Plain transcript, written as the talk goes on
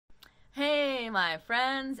my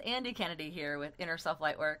friends. Andy Kennedy here with Inner Self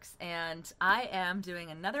Lightworks, and I am doing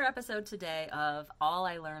another episode today of All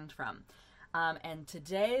I Learned From. And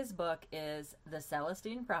today's book is The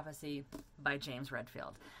Celestine Prophecy by James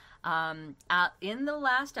Redfield. In the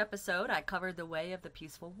last episode, I covered The Way of the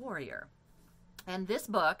Peaceful Warrior. And this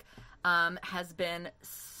book has been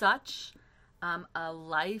such a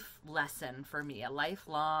life lesson for me, a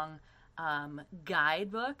lifelong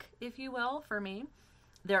guidebook, if you will, for me.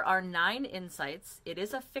 There are 9 insights. It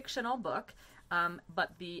is a fictional book,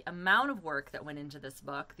 but the amount of work that went into this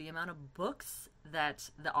book, the amount of books that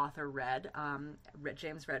the author read,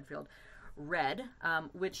 James Redfield read,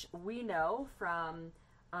 which we know from,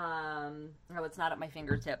 it's not at my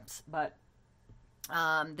fingertips, but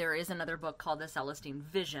there is another book called The Celestine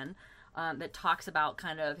Vision that talks about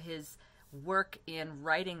kind of his work in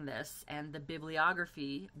writing this and the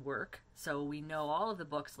bibliography work. So we know all of the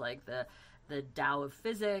books like the Tao of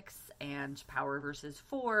Physics and Power versus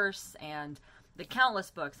Force and the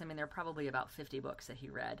countless books. I mean, there are probably about 50 books that he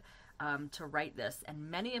read to write this,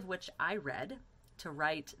 and many of which I read to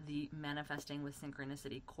write the Manifesting with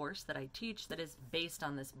Synchronicity course that I teach that is based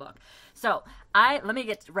on this book. So let me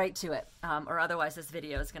get right to it, or otherwise this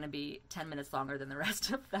video is going to be 10 minutes longer than the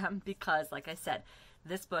rest of them because, like I said,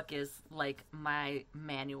 this book is like my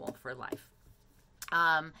manual for life.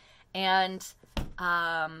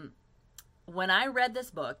 When I read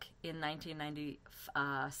this book in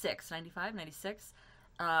 1996,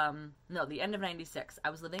 the end of 96, I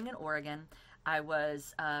was living in Oregon. I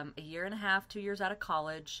was a year and a half, 2 years out of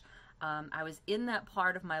college. I was in that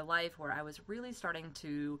part of my life where I was really starting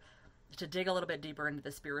to dig a little bit deeper into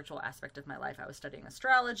the spiritual aspect of my life. I was studying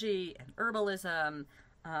astrology and herbalism,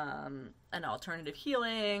 and alternative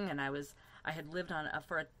healing, and I had lived on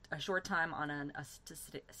for a short time on a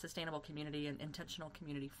sustainable community, an intentional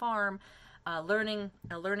community farm, a learning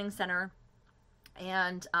center,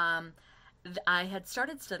 and I had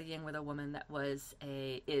started studying with a woman that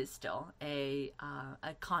is still a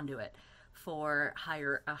conduit for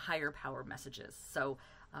higher power messages. So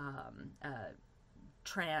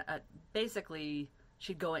basically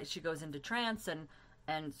she goes into trance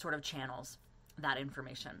and sort of channels that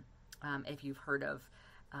information. If you've heard of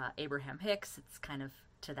Abraham Hicks, it's kind of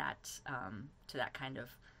to that kind of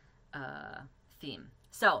theme.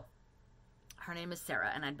 So her name is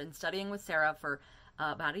Sarah, and I'd been studying with Sarah for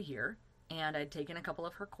about a year, and I'd taken a couple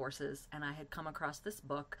of her courses, and I had come across this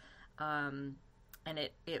book, and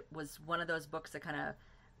it was one of those books that kind of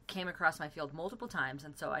came across my field multiple times,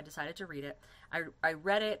 and so I decided to read it. I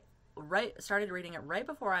read it started reading it right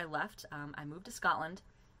before I left. I moved to Scotland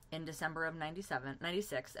in December of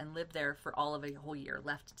 96 and lived there for all of a whole year.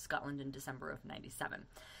 Left Scotland in December of 97.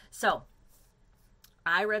 So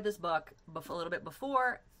I read this book a little bit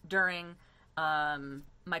before, during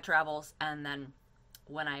my travels, and then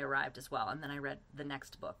when I arrived as well. And then I read the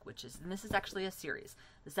next book, and this is actually a series.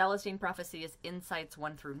 The Celestine Prophecy is Insights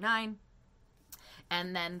 1 through 9.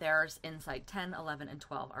 And then there's Insight 10, 11, and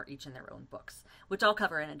 12 are each in their own books, which I'll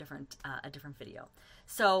cover in a different video.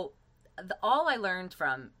 So all I learned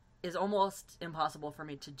from is almost impossible for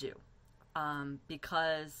me to do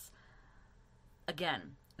because,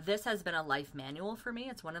 again, this has been a life manual for me.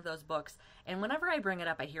 It's one of those books. And whenever I bring it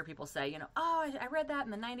up, I hear people say, oh, I read that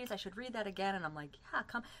in the 90s. I should read that again. And I'm like, yeah,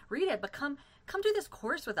 come read it, but come do this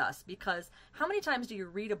course with us, because how many times do you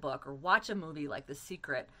read a book or watch a movie like The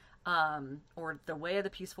Secret, or The Way of the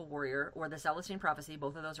Peaceful Warrior, or The Celestine Prophecy?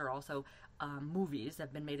 Both of those are also movies that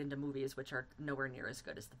have been made into movies, which are nowhere near as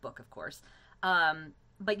good as the book, of course.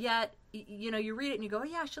 But yet, you read it and you go, oh,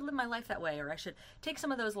 yeah, I should live my life that way, or I should take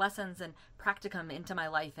some of those lessons and practicum into my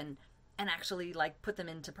life and actually put them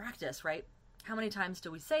into practice, right? How many times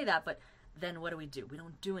do we say that? But then what do? We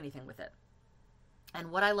don't do anything with it.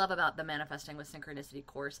 And what I love about the Manifesting with Synchronicity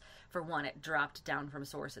course, for one, it dropped down from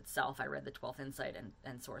Source itself. I read the 12th Insight,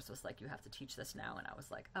 and Source was like, you have to teach this now. And I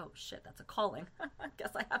was like, oh, shit, that's a calling. I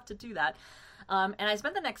guess I have to do that. And I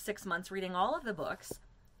spent the next 6 months reading all of the books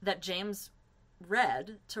that James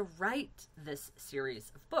read to write this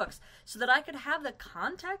series of books so that I could have the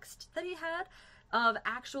context that he had of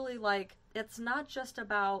actually, it's not just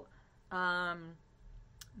about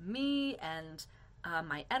me and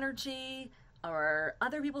my energy, or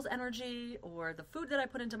other people's energy, or the food that I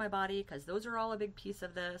put into my body, because those are all a big piece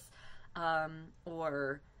of this,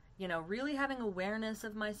 or really having awareness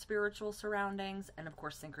of my spiritual surroundings, and of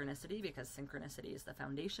course synchronicity, because synchronicity is the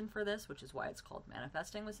foundation for this, which is why it's called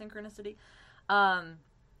Manifesting with Synchronicity.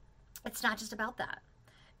 It's not just about that.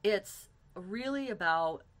 It's really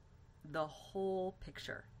about the whole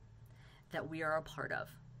picture that we are a part of.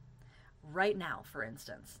 Right now, for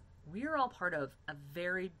instance, we are all part of a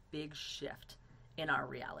very big shift in our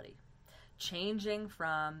reality. Changing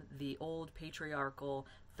from the old patriarchal,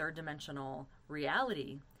 third dimensional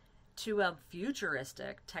reality to a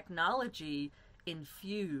futuristic, technology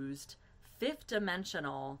infused, fifth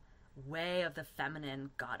dimensional way of the feminine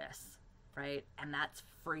goddess, right? And that's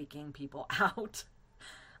freaking people out.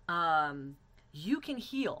 You can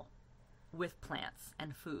heal with plants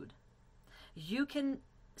and food. You can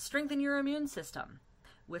strengthen your immune system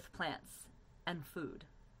with plants and food.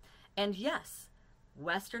 And yes,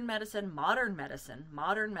 Western medicine, modern medicine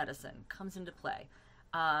comes into play.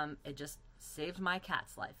 It just saved my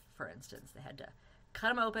cat's life, for instance. They had to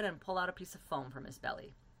cut him open and pull out a piece of foam from his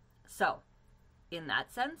belly. So, in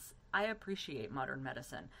that sense, I appreciate modern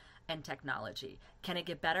medicine and technology. Can it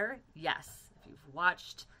get better? Yes. If you've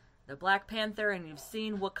watched the Black Panther and you've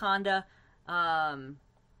seen Wakanda,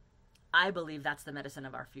 I believe that's the medicine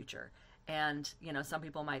of our future. And, you know, some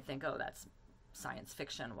people might think, oh, that's science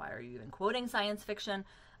fiction. Why are you even quoting science fiction?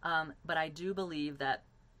 But I do believe that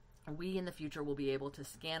we in the future will be able to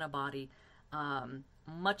scan a body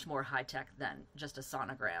much more high tech than just a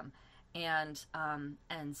sonogram, and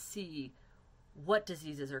see what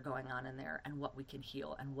diseases are going on in there and what we can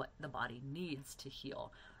heal and what the body needs to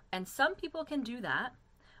heal. And some people can do that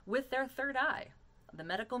with their third eye. The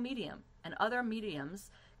medical medium and other mediums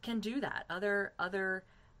can do that. Other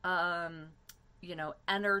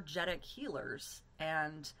energetic healers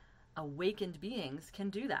and awakened beings can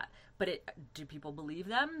do that. But do people believe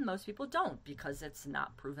them? Most people don't, because it's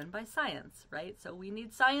not proven by science, right? So we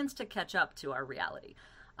need science to catch up to our reality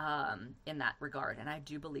in that regard. And I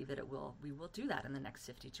do believe that we will do that in the next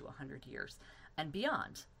 50 to 100 years and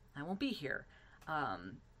beyond. I won't be here,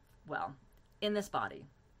 in this body.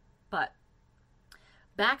 But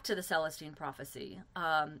back to the Celestine Prophecy,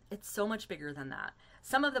 it's so much bigger than that.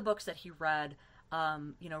 Some of the books that he read,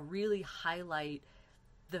 really highlight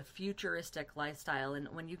the futuristic lifestyle. And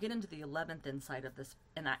when you get into the 11th insight of this,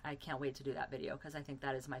 and I can't wait to do that video because I think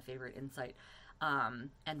that is my favorite insight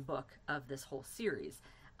and book of this whole series.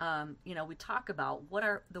 We talk about what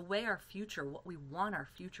we want our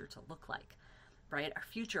future to look like, right?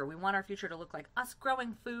 We want our future to look like us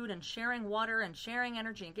growing food and sharing water and sharing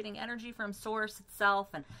energy and getting energy from source itself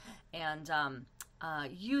and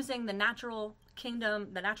using the natural kingdom,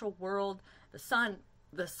 the natural world, the sun,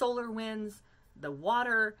 the solar winds, the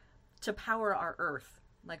water to power our earth.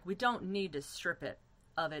 Like, we don't need to strip it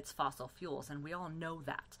of its fossil fuels, and we all know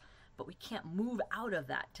that. But we can't move out of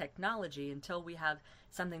that technology until we have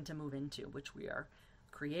something to move into, which we are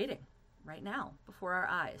creating right now before our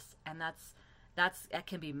eyes. And that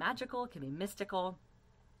can be magical, it can be mystical,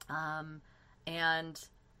 and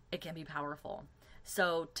it can be powerful.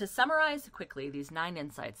 So to summarize quickly these 9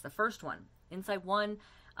 insights, the first one, insight 1,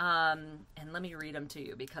 and let me read them to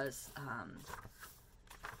you because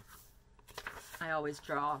I always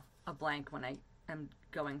draw a blank when I am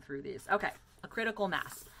going through these. Okay, a critical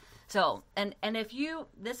mass. So, and if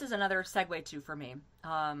this is another segue too for me.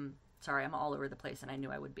 Sorry, I'm all over the place, and I knew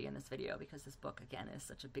I would be in this video because this book, again, is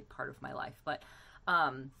such a big part of my life. But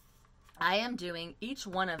I am doing each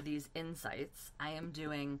one of these insights. I am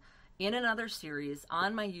doing in another series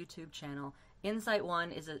on my YouTube channel. Insight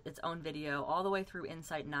 1 is its own video all the way through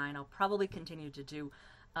Insight 9. I'll probably continue to do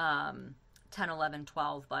 10, 11,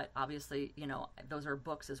 12, but obviously, those are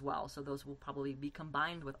books as well. So those will probably be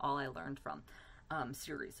combined with all I learned from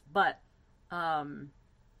series. But, and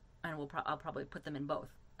I'll probably put them in both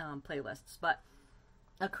playlists. But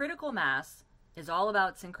a critical mass is all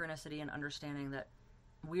about synchronicity and understanding that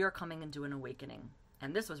we are coming into an awakening.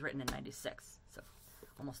 And this was written in 96. So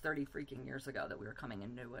almost 30 freaking years ago that we were coming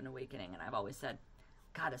into an awakening. And I've always said,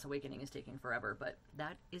 God, this awakening is taking forever, but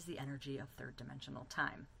that is the energy of third dimensional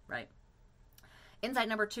time, right? Insight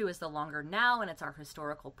number 2 is the longer now, and it's our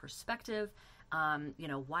historical perspective.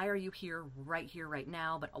 Why are you here, right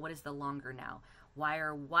now? But what is the longer now? Why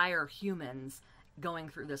are humans going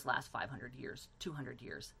through this last 500 years, 200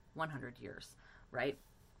 years, 100 years, right?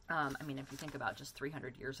 If you think about just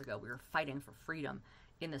 300 years ago, we were fighting for freedom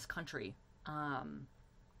in this country.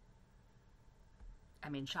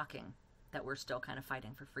 Shocking that we're still kind of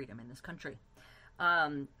fighting for freedom in this country.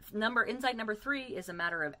 Insight number 3 is a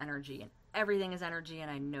matter of energy, and everything is energy,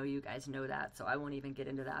 and I know you guys know that, so I won't even get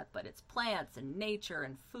into that, but it's plants and nature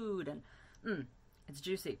and food, and it's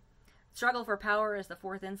juicy. Struggle for Power is the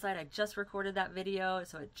 4th insight. I just recorded that video,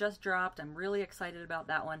 so it just dropped. I'm really excited about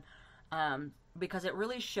that one because it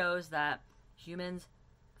really shows that humans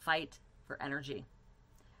fight for energy.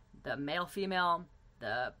 The male-female,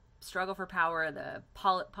 the struggle for power, the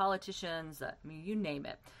politicians, you name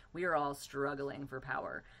it. We are all struggling for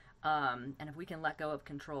power. And if we can let go of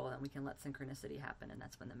control, then we can let synchronicity happen, and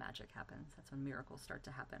that's when the magic happens. That's when miracles start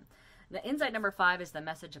to happen. The insight number 5 is the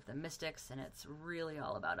message of the mystics, and it's really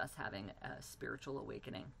all about us having a spiritual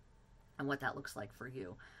awakening and what that looks like for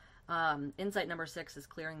you. Insight number 6 is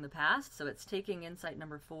clearing the past. So it's taking insight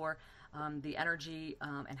number 4, the energy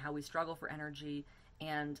and how we struggle for energy,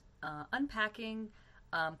 and unpacking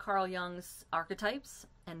Carl Jung's archetypes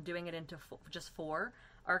and doing it into just 4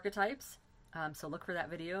 archetypes. So look for that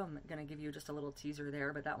video. I'm going to give you just a little teaser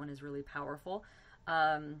there, but that one is really powerful.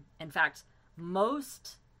 In fact,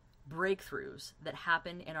 most breakthroughs that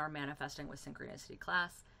happen in our Manifesting with Synchronicity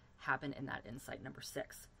class happen in that insight number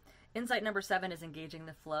 6. Insight number 7 is engaging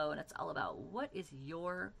the flow, and it's all about what is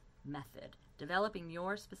your method, developing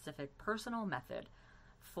your specific personal method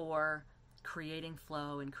for creating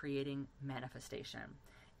flow and creating manifestation.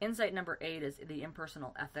 Insight number 8 is the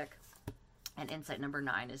impersonal ethic, and insight number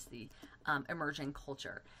 9 is the emerging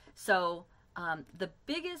culture. So the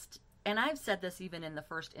biggest, and I've said this even in the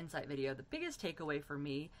first insight video, the biggest takeaway for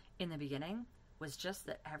me in the beginning was just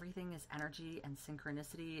that everything is energy, and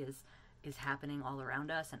synchronicity is happening all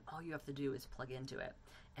around us, and all you have to do is plug into it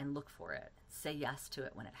and look for it, say yes to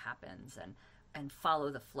it when it happens, and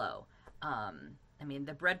follow the flow. I mean,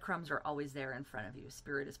 the breadcrumbs are always there in front of you.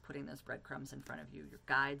 Spirit is putting those breadcrumbs in front of you. Your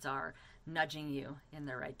guides are nudging you in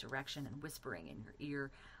the right direction and whispering in your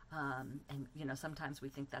ear. And, you know, sometimes we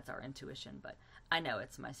think that's our intuition, but I know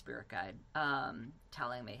it's my spirit guide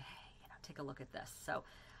telling me, hey, you know, take a look at this. So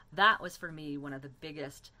that was for me one of the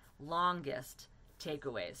biggest, longest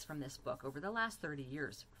takeaways from this book over the last 30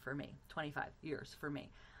 years for me, 25 years for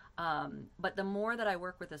me. But the more that I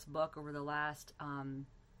work with this book over the last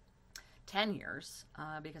 10 years,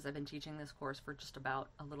 because I've been teaching this course for just about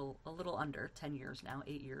a little under 10 years now,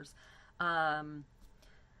 8 years.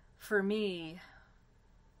 For me,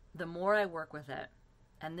 the more I work with it,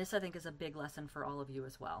 and this I think is a big lesson for all of you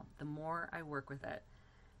as well, the more I work with it,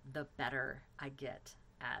 the better I get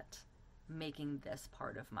at making this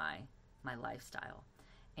part of my lifestyle.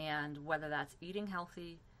 And whether that's eating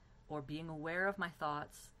healthy, or being aware of my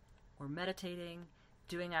thoughts, or meditating,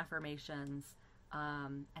 doing affirmations,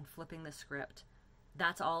 and flipping the script,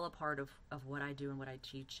 that's all a part of what I do and what I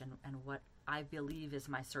teach, and what I believe is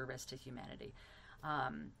my service to humanity.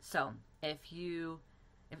 So if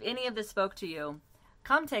any of this spoke to you,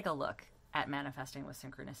 come take a look at Manifesting with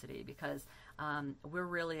Synchronicity, because we're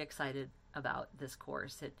really excited about this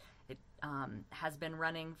course. It has been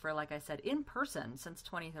running for, like I said, in person since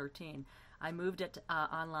 2013. I moved it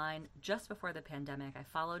online just before the pandemic. I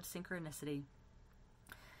followed Synchronicity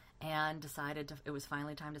and decided it was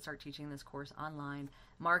finally time to start teaching this course online.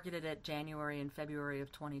 Marketed it January and February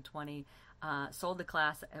of 2020. Sold the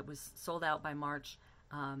class. It was sold out by March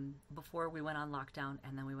before we went on lockdown,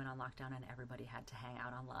 and then we went on lockdown and everybody had to hang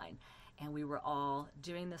out online. And we were all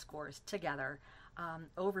doing this course together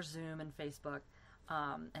over Zoom and Facebook,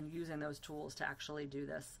 and using those tools to actually do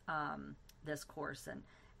this this course.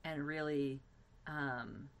 And really,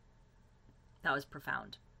 that was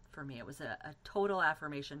profound for me. It was a total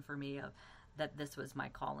affirmation for me of that this was my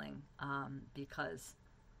calling, because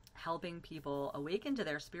helping people awaken to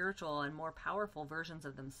their spiritual and more powerful versions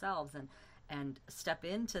of themselves, and step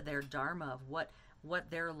into their dharma of what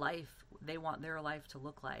their life, they want their life to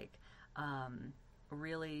look like,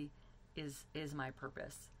 really is my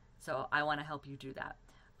purpose. So I want to help you do that.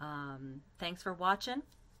 Thanks for watching.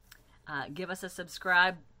 Give us a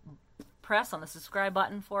subscribe, press on the subscribe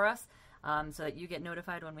button for us, so that you get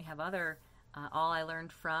notified when we have other All I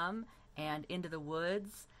Learned From, and Into the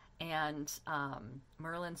Woods, and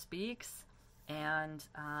Merlin Speaks, and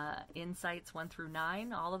Insights 1 through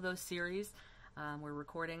 9, all of those series we're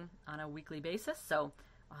recording on a weekly basis. So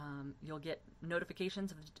you'll get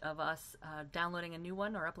notifications of us downloading a new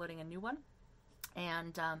one or uploading a new one.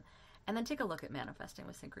 And then take a look at Manifesting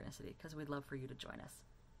with Synchronicity, because we'd love for you to join us.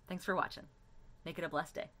 Thanks for watching. Make it a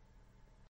blessed day.